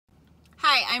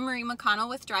Hi, I'm Marie McConnell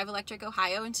with Drive Electric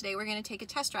Ohio, and today we're going to take a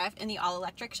test drive in the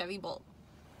all-electric Chevy Bolt.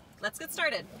 Let's get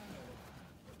started.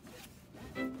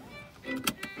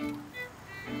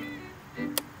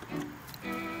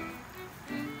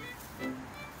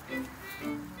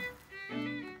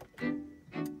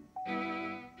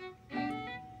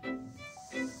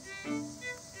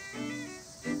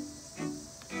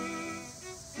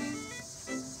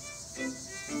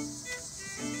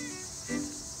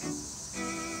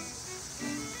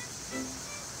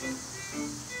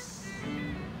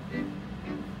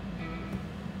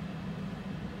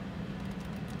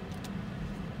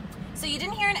 So you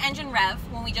didn't hear an engine rev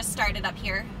when we just started up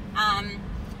here.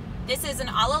 This is an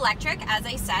all-electric, as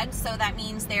I said, so that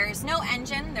means there's no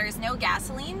engine, there's no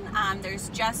gasoline, there's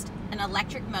just an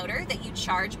electric motor that you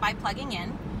charge by plugging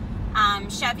in.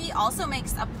 Chevy also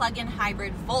makes a plug-in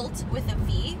hybrid Volt with a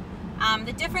V.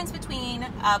 The difference between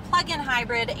a plug-in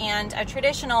hybrid and a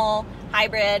traditional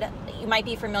hybrid that you might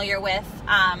be familiar with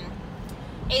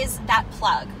is that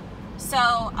plug. So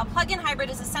a plug-in hybrid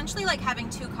is essentially like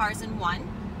having two cars in one.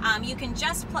 You can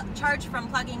just charge from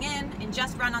plugging in and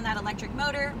just run on that electric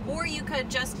motor, or you could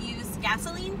just use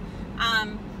gasoline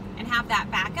and have that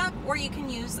backup, or you can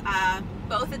use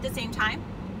both at the same time,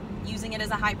 using it as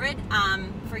a hybrid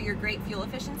for your great fuel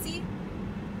efficiency.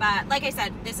 But like I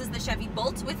said, this is the Chevy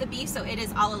Bolt with a B, so it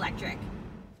is all electric.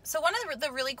 So one of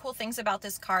the really cool things about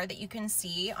this car that you can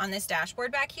see on this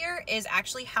dashboard back here is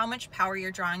actually how much power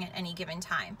you're drawing at any given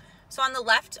time. So on the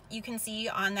left, you can see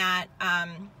on that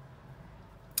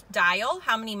dial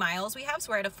how many miles we have.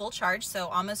 So we're at a full charge, so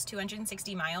almost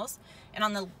 260 miles. And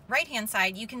on the right hand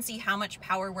side, you can see how much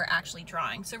power we're actually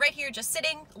drawing. So right here, just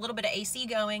sitting, a little bit of AC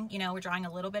going, you know, we're drawing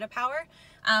a little bit of power.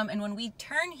 And when we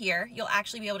turn here, you'll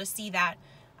actually be able to see that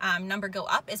number go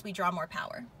up as we draw more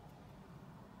power.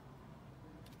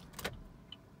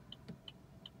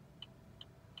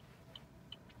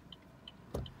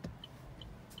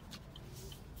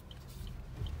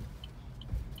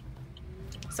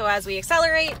 So as we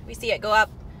accelerate, we see it go up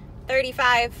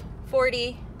 35,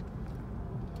 40,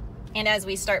 and as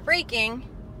we start braking,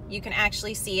 you can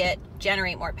actually see it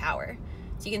generate more power.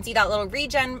 So you can see that little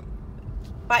regen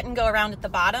button go around at the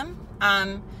bottom.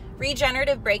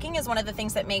 Regenerative braking is one of the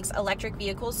things that makes electric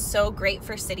vehicles so great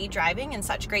for city driving and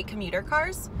such great commuter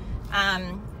cars.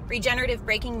 Regenerative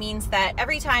braking means that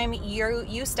every time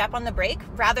you step on the brake,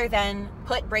 rather than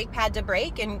put brake pad to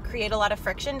brake and create a lot of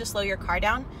friction to slow your car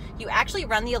down, you actually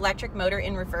run the electric motor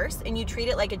in reverse and you treat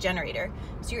it like a generator.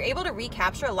 So you're able to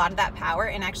recapture a lot of that power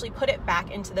and actually put it back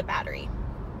into the battery.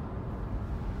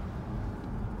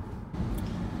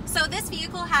 So this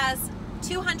vehicle has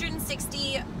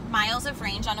 260 miles of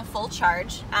range on a full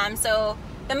charge. So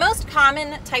the most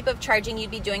common type of charging you'd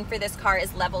be doing for this car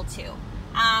is level 2.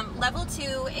 Level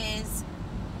 2 is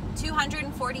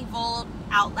 240 volt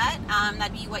outlet.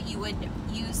 That'd be what you would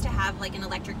use to have like an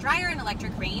electric dryer and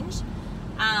electric range.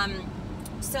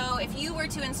 So if you were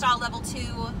to install level 2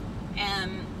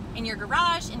 in your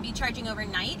garage and be charging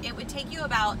overnight, it would take you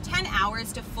about 10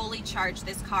 hours to fully charge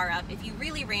this car up if you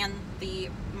really ran the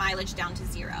mileage down to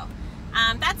 0.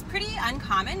 That's pretty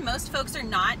uncommon. Most folks are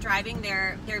not driving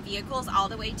their vehicles all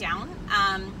the way down.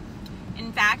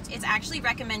 In fact, it's actually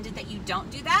recommended that you don't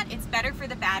do that. It's better for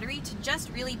the battery to just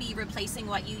really be replacing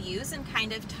what you use and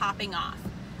kind of topping off.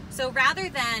 So rather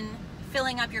than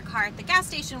filling up your car at the gas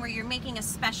station where you're making a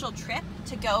special trip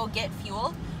to go get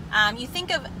fuel, you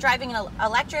think of driving an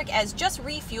electric as just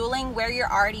refueling where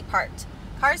you're already parked.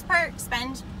 Cars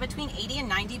spend between 80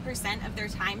 and 90% of their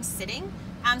time sitting.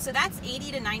 So that's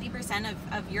 80 to 90%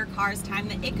 of your car's time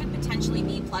that it could potentially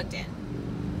be plugged in.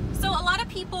 So a lot of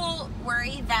people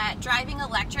worry that driving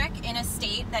electric in a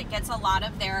state that gets a lot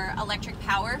of their electric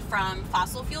power from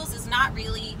fossil fuels is not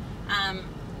really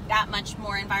that much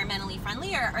more environmentally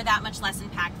friendly or that much less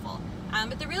impactful.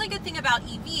 But the really good thing about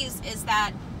EVs is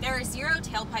that there are 0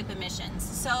 tailpipe emissions.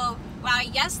 So while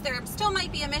yes, there still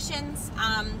might be emissions,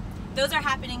 those are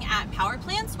happening at power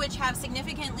plants, which have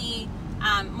significantly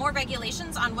more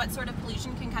regulations on what sort of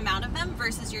pollution can come out of them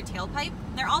versus your tailpipe.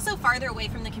 They're also farther away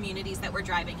from the communities that we're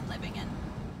driving and living in.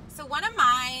 So one of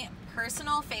my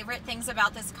personal favorite things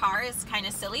about this car is kind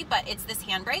of silly, but it's this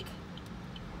handbrake.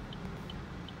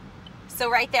 So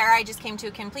right there, I just came to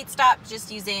a complete stop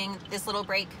just using this little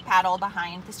brake paddle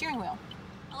behind the steering wheel.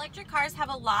 Electric cars have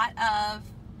a lot of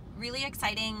really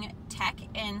exciting tech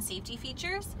and safety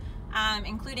features,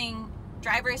 including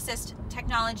driver assist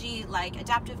technology like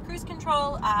adaptive cruise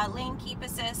control, lane keep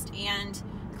assist, and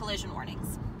collision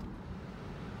warnings.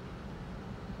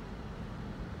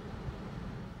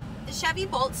 The Chevy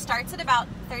Bolt starts at about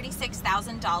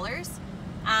 $36,000.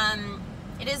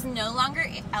 It is no longer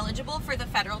eligible for the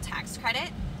federal tax credit,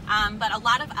 but a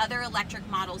lot of other electric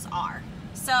models are.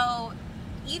 So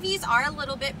EVs are a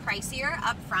little bit pricier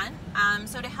up front.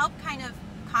 So to help kind of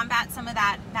combat some of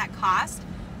that cost,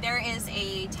 there is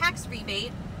a tax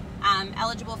rebate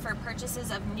eligible for purchases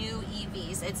of new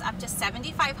EVs. It's up to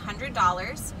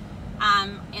 $7,500.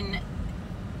 And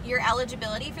your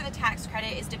eligibility for the tax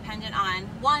credit is dependent on,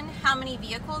 one, how many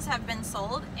vehicles have been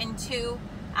sold, and two,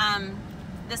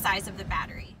 the size of the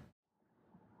battery.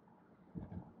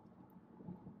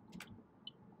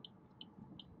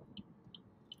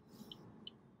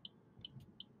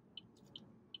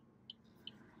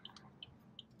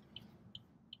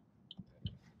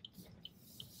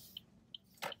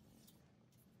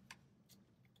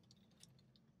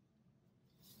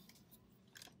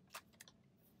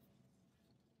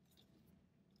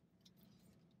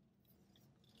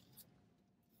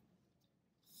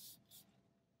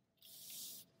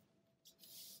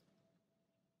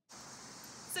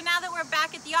 So now that we're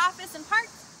back at the office and parked,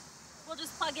 we'll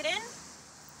just plug it in.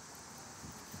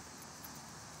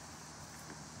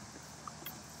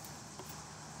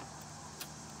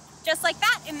 Just like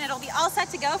that, and it'll be all set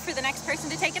to go for the next person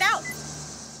to take it out.